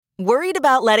Worried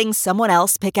about letting someone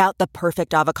else pick out the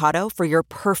perfect avocado for your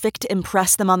perfect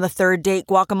impress them on the third date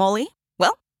guacamole?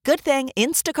 Well, good thing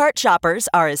Instacart shoppers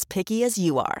are as picky as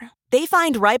you are. They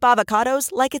find ripe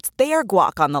avocados like it's their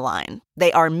guac on the line.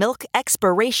 They are milk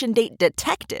expiration date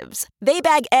detectives. They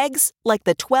bag eggs like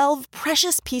the 12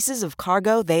 precious pieces of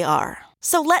cargo they are.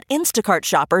 So let Instacart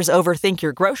shoppers overthink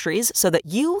your groceries so that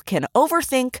you can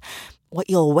overthink what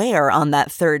you'll wear on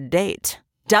that third date.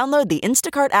 Download the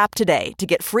Instacart app today to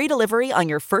get free delivery on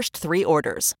your first 3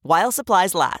 orders, while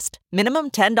supplies last.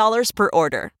 Minimum $10 per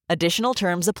order. Additional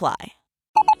terms apply.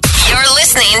 You're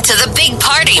listening to the Big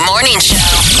Party Morning Show.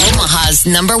 Omaha's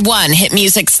 #1 hit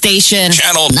music station.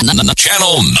 Channel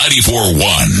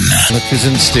 94.1. Look who's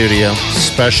in the studio.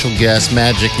 Special guest,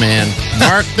 Magic Man.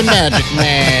 Mark the Magic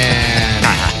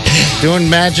Man. Doing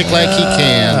magic like he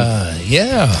can.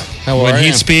 Yeah. When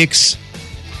he speaks,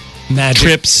 magic.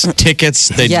 Trips, tickets,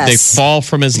 they fall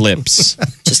from his lips.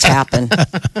 Just happen.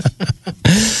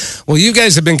 Well, you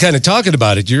guys have been kind of talking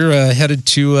about it. You're headed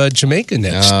to Jamaica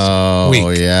next week. Oh,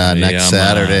 yeah. Next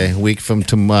Saturday. Week from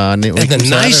tomorrow.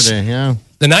 Saturday, yeah.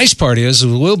 The nice part is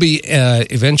we'll be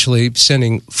eventually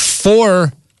sending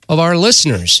 4 of our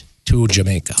listeners to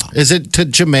Jamaica. Is it to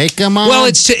Jamaica, Mom? Well,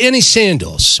 it's to Any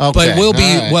Sandals. Okay. But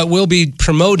what we'll be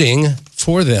promoting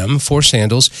for them, for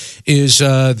Sandals, is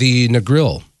the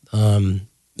Negril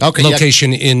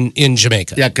location in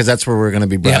Jamaica. Yeah, because that's where we're going to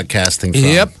be broadcasting from.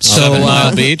 Yep. So 7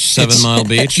 Mile Beach, 7 Mile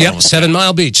Beach. Yep, 7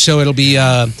 Mile Beach. So it'll be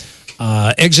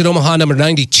Exit Omaha number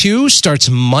 92 starts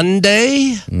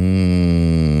Monday.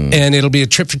 And it'll be a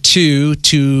trip for 2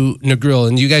 to Negril.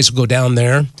 And you guys will go down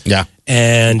there. Yeah.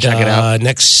 And check it out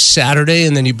next Saturday,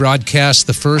 and then you broadcast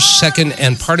the first, second,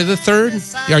 and part of the third.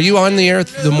 Are you on the air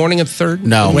the morning of third?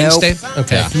 No. Wednesday?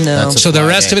 Okay. Yeah, no. So the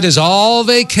rest of it is all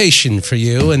vacation for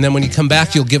you, and then when you come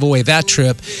back, you'll give away that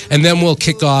trip, and then we'll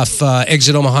kick off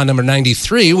Exit Omaha number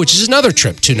 93, which is another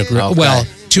trip to Negril. Okay. Well,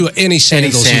 to Any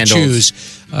Sandals you choose.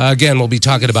 Again, we'll be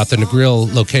talking about the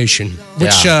Negril location,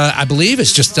 which I believe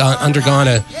has just undergone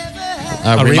a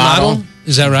remodel.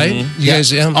 Is that right? Mm-hmm. You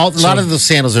guys, a lot of the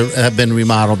sandals have been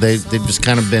remodeled. They've just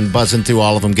kind of been buzzing through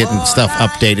all of them, getting stuff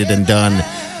updated and done.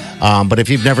 But if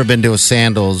you've never been to a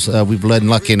Sandals, we've been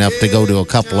lucky enough to go to a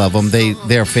couple of them.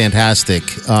 They're fantastic.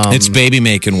 It's baby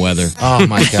making weather. Oh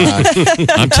my God!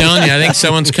 I'm telling you, I think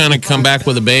someone's going to come back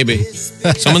with a baby.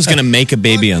 Someone's going to make a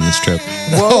baby on this trip.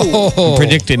 Whoa! I'm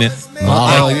predicting it.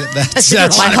 My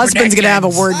husband's going to have a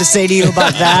word to say to you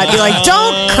about that. You're like,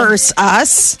 don't curse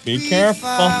us. Be careful.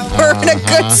 We're in a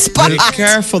good spot. Be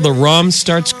careful. The rum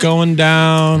starts going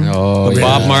down. Oh,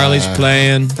 Bob Marley's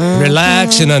playing.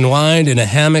 Relax and unwind in a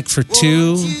hammock for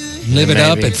 2. Live it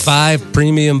up at 5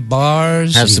 premium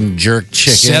bars. Have some jerk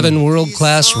chicken. 7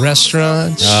 world-class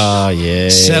restaurants. Oh, yeah.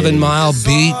 7 Mile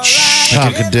Beach.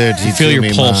 Talk dirty. You feel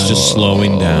your pulse just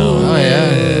slowing down. Oh,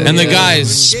 yeah. And the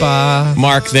guys, Spa.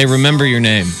 Mark, they remember your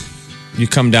name. You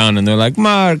come down and they're like,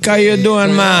 Mark, how you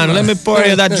doing, man? Let me pour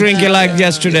you that drink you liked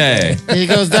yesterday. He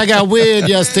goes, that got weird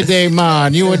yesterday,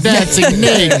 man. You were dancing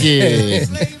naked.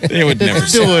 They would never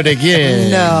say Do it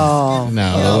again. No.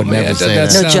 I would never say Doesn't that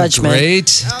that. sound judgment.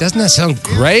 Great? Doesn't that sound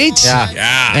great?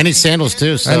 Yeah. Any Sandals,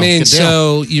 too. So I mean, good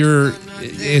deal. so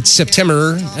it's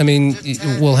September. I mean,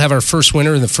 we'll have our first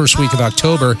winter in the first week of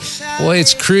October. Boy,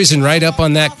 it's cruising right up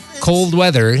on that cold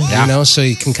weather, so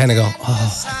you can kind of go,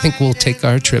 I think we'll take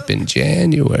our trip in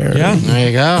January. Yeah. There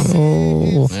you go.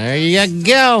 Oh. There you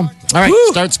go. All right,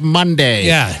 starts Monday.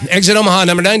 Yeah, Exit Omaha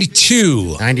number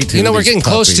 92. 92. You know, we're getting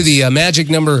close to puppies. the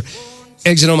magic number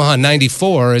Exit Omaha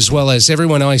 94, as well as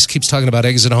everyone always keeps talking about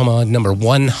Exit Omaha number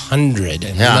 100.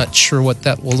 And I'm not sure what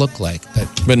that will look like.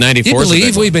 But 94 do you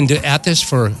believe we've been at this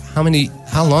for how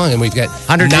long? And we've got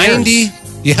 100 years.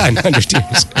 Yeah, 100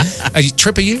 years. A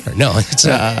trip a year? No, it's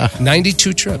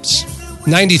 92 trips.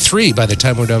 93 by the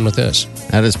time we're done with this.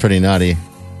 That is pretty nutty.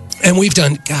 And we've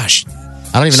done, gosh,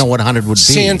 I don't even know what 100 would be.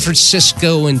 San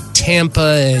Francisco and Tampa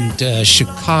and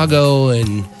Chicago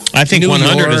and I think New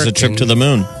 100 is a York trip to the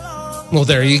moon. Well,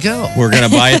 there you go. We're going to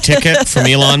buy a ticket from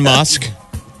Elon Musk,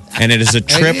 and it is a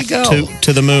trip you go.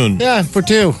 to the moon. Yeah, for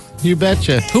 2. You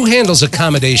betcha. Who handles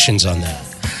accommodations on that?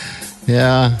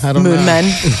 Yeah, I don't know. Moon men.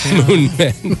 Moon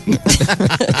men.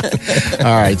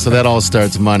 All right, so that all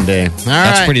starts Monday. All right.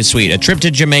 That's pretty sweet. A trip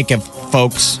to Jamaica,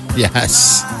 folks.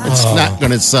 Yes. It's not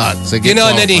going to suck. So You know,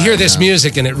 and then you hear this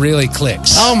music and it really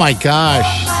clicks. Oh, my gosh.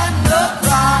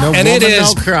 No And woman, it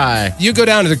is- no cry. You go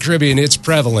down to the Caribbean, it's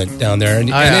prevalent down there, and,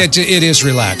 and it is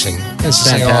relaxing. It's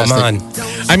just like, oh, man.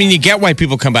 I mean, you get why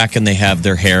people come back and they have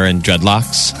their hair in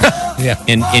dreadlocks, Yeah.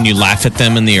 and you laugh at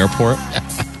them in the airport.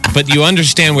 but you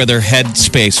understand where their head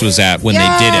space was at when they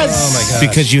did it. Oh, my God.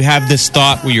 Because you have this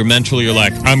thought where you're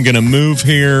like, I'm going to move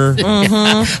here.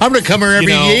 I'm going to come here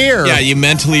every year. Yeah,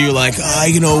 you're like,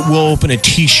 we'll open a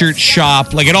T-shirt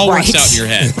shop. Like, it all works out in your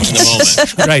head in the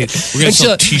moment. Right. We're going to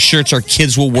sell T-shirts. Our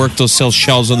kids will work. They'll sell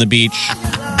shells on the beach.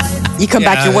 You come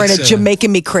back, you're wearing a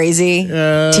Jamaican Me Crazy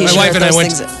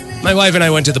T-shirt. My wife and I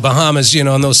went to the Bahamas,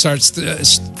 and those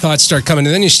thoughts start coming,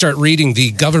 and then you start reading the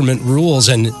government rules,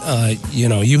 and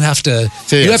you have to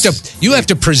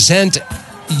present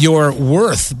your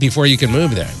worth before you can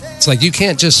move there. It's like you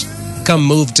can't just come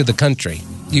move to the country.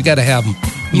 You got to have money.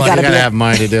 You got to have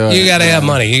money to do it. You got to have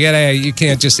money. You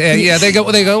can't just. They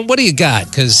go. What do you got?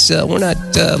 Because we're not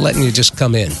letting you just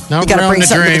come in. You got to bring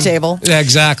something to the table. Yeah,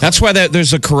 exactly. That's why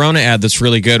there's a Corona ad that's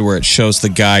really good where it shows the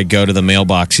guy go to the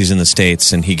mailbox. He's in the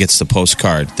States and he gets the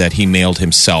postcard that he mailed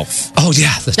himself. Oh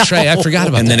yeah, that's right. I forgot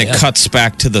about that. And then it cuts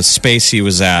back to the space he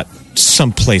was at,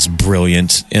 someplace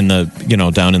brilliant in the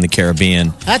down in the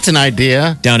Caribbean. That's an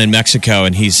idea. Down in Mexico,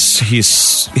 and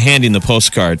he's handing the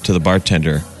postcard to the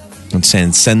bartender and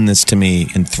saying, "Send this to me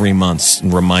in 3 months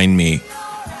and remind me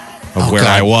of where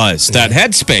I was." That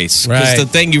headspace, because the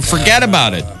thing you forget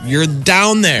about it. You're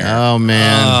down there. Oh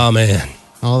man.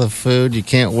 All the food, you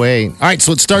can't wait. All right,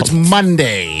 so it starts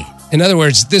Monday. In other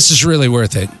words, this is really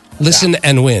worth it. Listen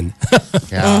and win.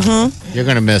 Yeah. You're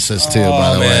going to miss us too,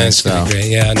 by the way. It's gonna be great.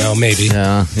 Yeah, no, maybe.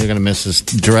 Yeah, you're going to miss us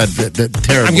terribly.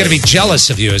 I'm going to be jealous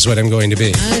of you is what I'm going to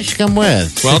be. You should come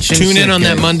with. Well, tune in on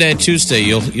that Monday and Tuesday.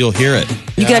 You'll hear it.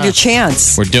 You can have your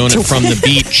chance. We're doing it from the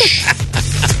beach.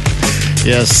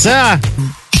 Yes, sir.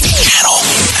 Channel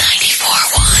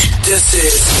 94.1. This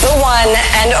is the one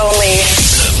and only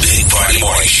The Big Party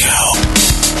Morning Show.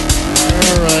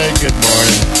 All right, good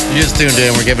morning. You just tuned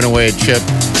in. We're giving away a trip.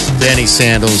 Danny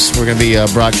Sandals. We're going to be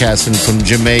broadcasting from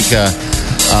Jamaica,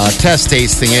 test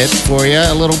tasting it for you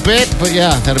a little bit. But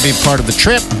yeah, that'll be part of the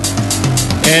trip.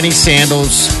 Danny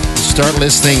Sandals. Start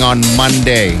listening on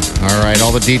Monday. All right,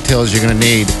 all the details you're going to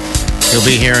need. You'll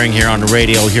be hearing here on the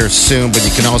radio here soon. But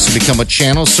you can also become a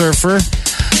channel surfer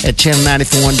at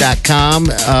channel941.com.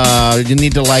 You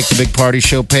need to like the Big Party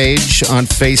Show page on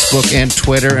Facebook and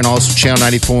Twitter, and also Channel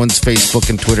 94's Facebook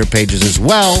and Twitter pages as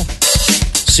well.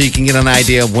 So you can get an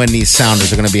idea of when these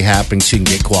sounders are going to be happening so you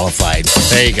can get qualified.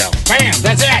 There you go. Bam!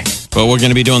 That's it! But we're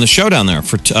going to be doing the show down there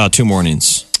for 2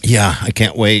 mornings. Yeah, I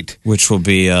can't wait. Which will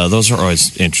be, those are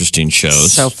always interesting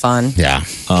shows. So fun. Yeah.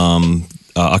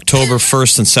 October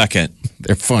 1st and 2nd.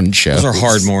 They're fun shows. Those are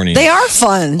hard mornings. They are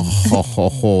fun.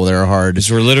 They're hard.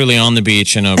 Because we're literally on the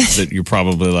beach. I know that you're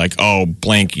probably like, oh,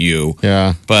 blank you.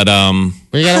 Yeah. But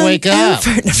you got to wake up.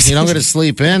 You don't get to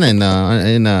sleep in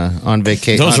on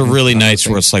vacation. Those are really nights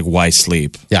where it's like, why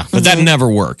sleep? Yeah. But that never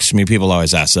works. I mean, people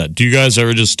always ask that. Do you guys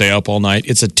ever just stay up all night?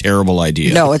 It's a terrible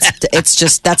idea. No, it's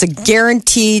just, that's a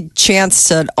guaranteed chance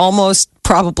to almost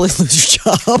probably lose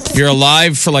your job. You're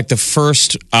alive for like the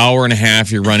first hour and a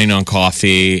half. You're running on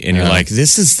coffee and you're like,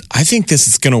 I think this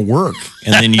is going to work.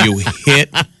 And then you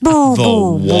hit the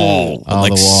wall at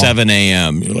like 7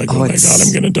 a.m. You're like, oh my God,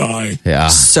 I'm going to die. Yeah.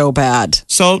 So bad.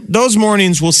 So those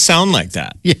mornings will sound like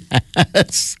that.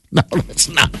 Yes. No, let's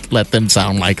not let them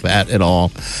sound like that at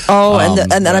all. Oh,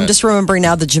 and then I'm just remembering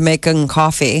now the Jamaican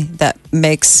coffee that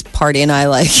makes Party and I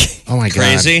like. Oh my God.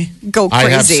 Crazy? Go crazy. I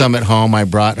have some at home. I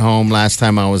brought home last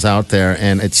time I was out there,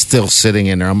 and it's still sitting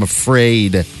in there. I'm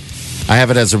afraid I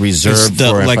have it as a reserve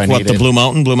for like if I what, need the it. Blue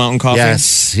Mountain coffee?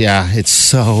 Yes, yeah. It's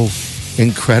so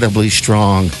incredibly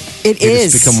strong. It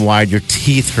is. is. Become wide. Your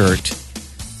teeth hurt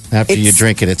after you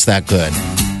drink it. It's that good.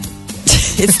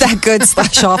 It's that good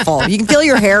 / awful. You can feel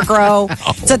your hair grow.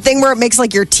 It's that thing where it makes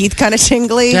like your teeth kind of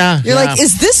tingly. Yeah, You're like,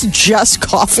 is this just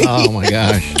coffee? Oh my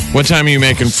gosh. What time are you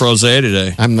making frosé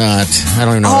today? I'm not. I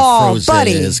don't even know what frosé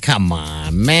buddy. is. Come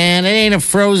on, man. It ain't a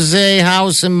frosé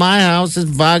house in my house. It's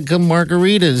vodka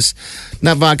margaritas.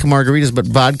 Not vodka margaritas, but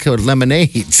vodka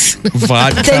lemonades.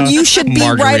 Vodka Then you should be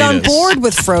right on margaritas. board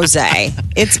with frosé.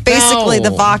 It's basically No.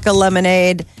 the vodka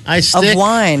lemonade of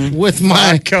wine. with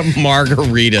my... Vodka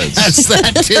margaritas. That's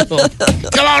that too.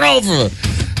 Come on over.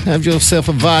 Have yourself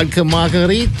a vodka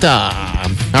margarita.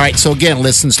 All right, so again,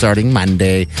 listen, starting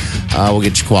Monday, we'll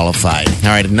get you qualified. All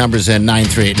right, the number's in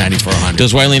 938-9400.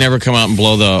 Does Wileen ever come out and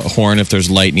blow the horn if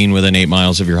there's lightning within 8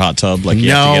 miles of your hot tub? Like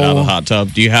you have to get out of the hot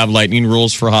tub. Do you have lightning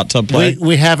rules for hot tub play?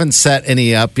 We haven't set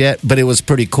any up yet, but it was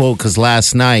pretty cool because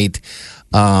last night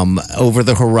over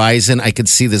the horizon. I could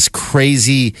see this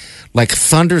crazy, like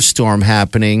thunderstorm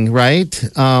happening, right?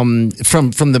 From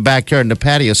the backyard in the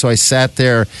patio. So I sat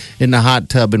there in the hot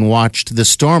tub and watched the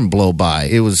storm blow by.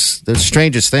 It was the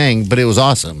strangest thing, but it was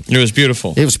awesome. It was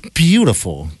beautiful. It was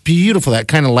beautiful, beautiful. That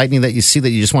kind of lightning that you see that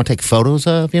you just want to take photos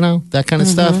of, that kind of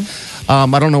stuff. I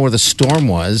don't know where the storm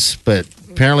was, but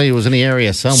apparently it was in the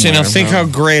area somewhere. See, now think how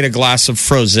great a glass of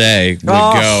frosé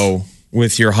would go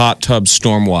with your hot tub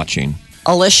storm watching.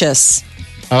 Alicious.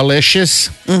 Alicious?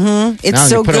 Mm-hmm. It's now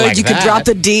so you good like you could drop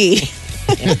the D.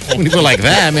 When you put like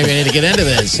that, maybe I need to get into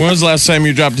this. When was the last time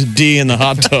you dropped a D in the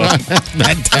hot tub?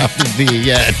 That top would be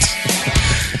yet.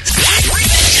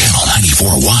 Channel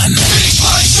 94.1.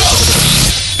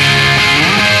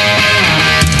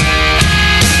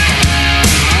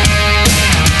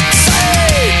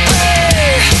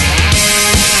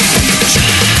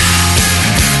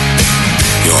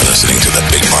 You're listening to The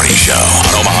Big Party Show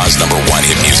on Omaha's #1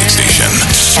 hit music station.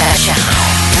 Channel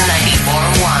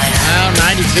 94.1. Well,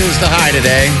 92 is the high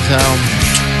today, so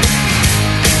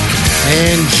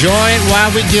enjoy it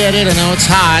while we get it. I know it's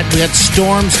hot. We got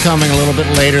storms coming a little bit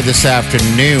later this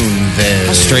afternoon.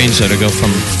 How strange, though, to go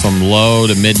from low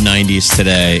to mid-90s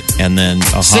today and then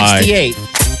a high 68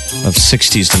 of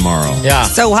 60s tomorrow. Yeah.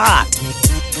 So hot.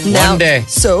 One day.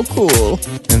 So cool.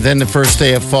 And then the first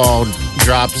day of fall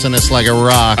drops and it's like a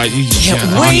rock. Can't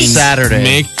on wait.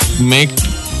 Saturday. Make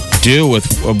do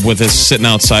with this sitting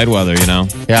outside weather,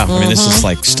 Yeah. I mean, this is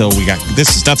like still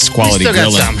that's quality we still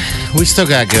grilling. got some. We still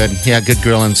got good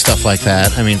grilling, stuff like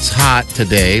that. I mean, it's hot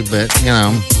today, but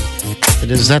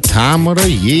it is that time of the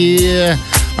year.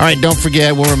 All right, don't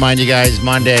forget, we'll remind you guys,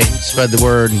 Monday, spread the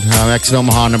word. Exit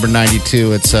Omaha, number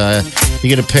 92. It's you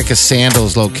get to pick a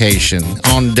Sandals location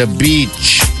on the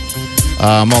beach.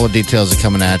 All the details are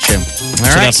coming at you. All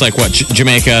right. That's like what?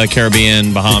 Jamaica,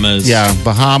 Caribbean, Bahamas. Yeah,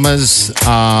 Bahamas,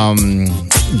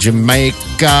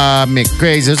 Jamaica,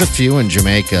 McRae's. There's a few in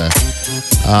Jamaica.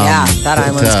 That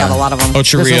island's got a lot of them.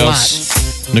 Ocho There's a Rios,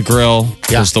 Negril,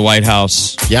 there's the White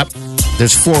House. Yep.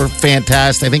 There's 4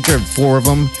 fantastic. I think there are 4 of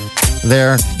them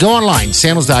there. Go online,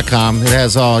 sandals.com. It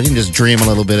has all. You can just dream a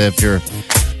little bit if you're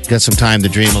got some time to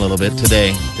dream a little bit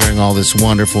today during all this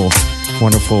wonderful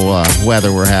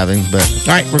weather we're having. But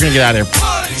all right, we're going to get out of here.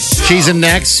 She's in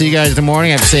next. See you guys in the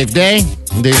morning. Have a safe day.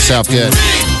 Do yourself good.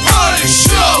 Big Party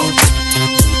Show.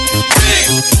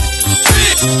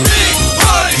 Big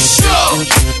Party Show.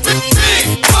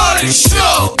 Big Party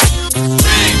Show.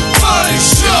 Big Party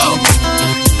Show.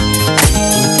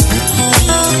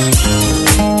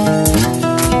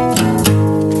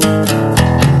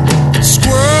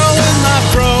 Squirrel in my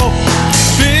fro.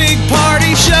 Big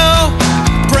Party Show.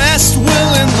 Breast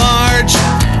will enlarge.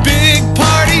 Big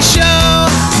Party Show.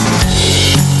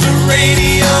 The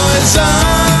radio is on.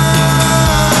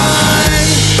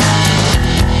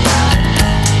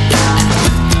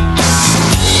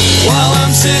 While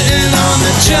I'm sitting on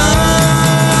the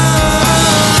john.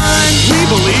 We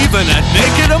believe in a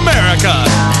naked America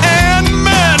and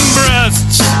man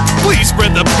breasts. Please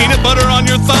spread the peanut butter on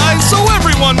your thighs so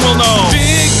everyone will know.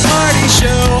 Big Party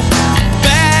Show.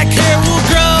 Back hair will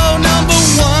grow. Number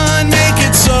 1, make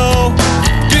it so.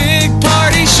 Big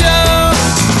Party Show.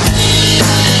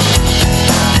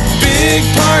 Big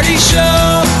Party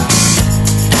Show.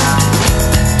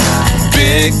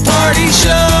 Big Party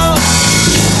Show.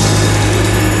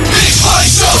 Big Party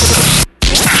Show.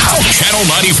 Channel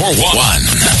 94.1.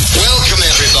 Welcome,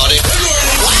 everybody.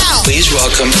 Wow. Please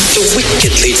welcome the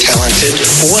wickedly talented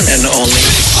one and only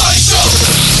Big Party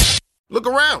Show. Look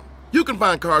around. You can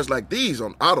find cars like these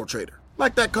on AutoTrader.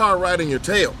 Like that car right in your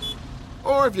tail.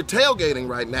 Or if you're tailgating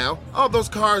right now, all those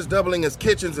cars doubling as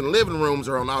kitchens and living rooms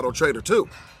are on AutoTrader too.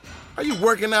 Are you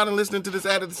working out and listening to this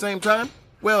ad at the same time?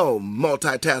 Well,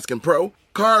 multitasking pro,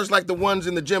 cars like the ones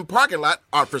in the gym parking lot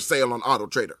are for sale on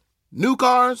AutoTrader. New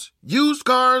cars, used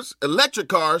cars, electric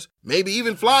cars, maybe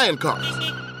even flying cars.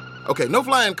 Okay, no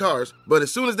flying cars, but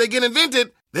as soon as they get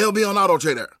invented, they'll be on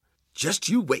AutoTrader. Just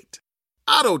you wait.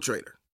 AutoTrader.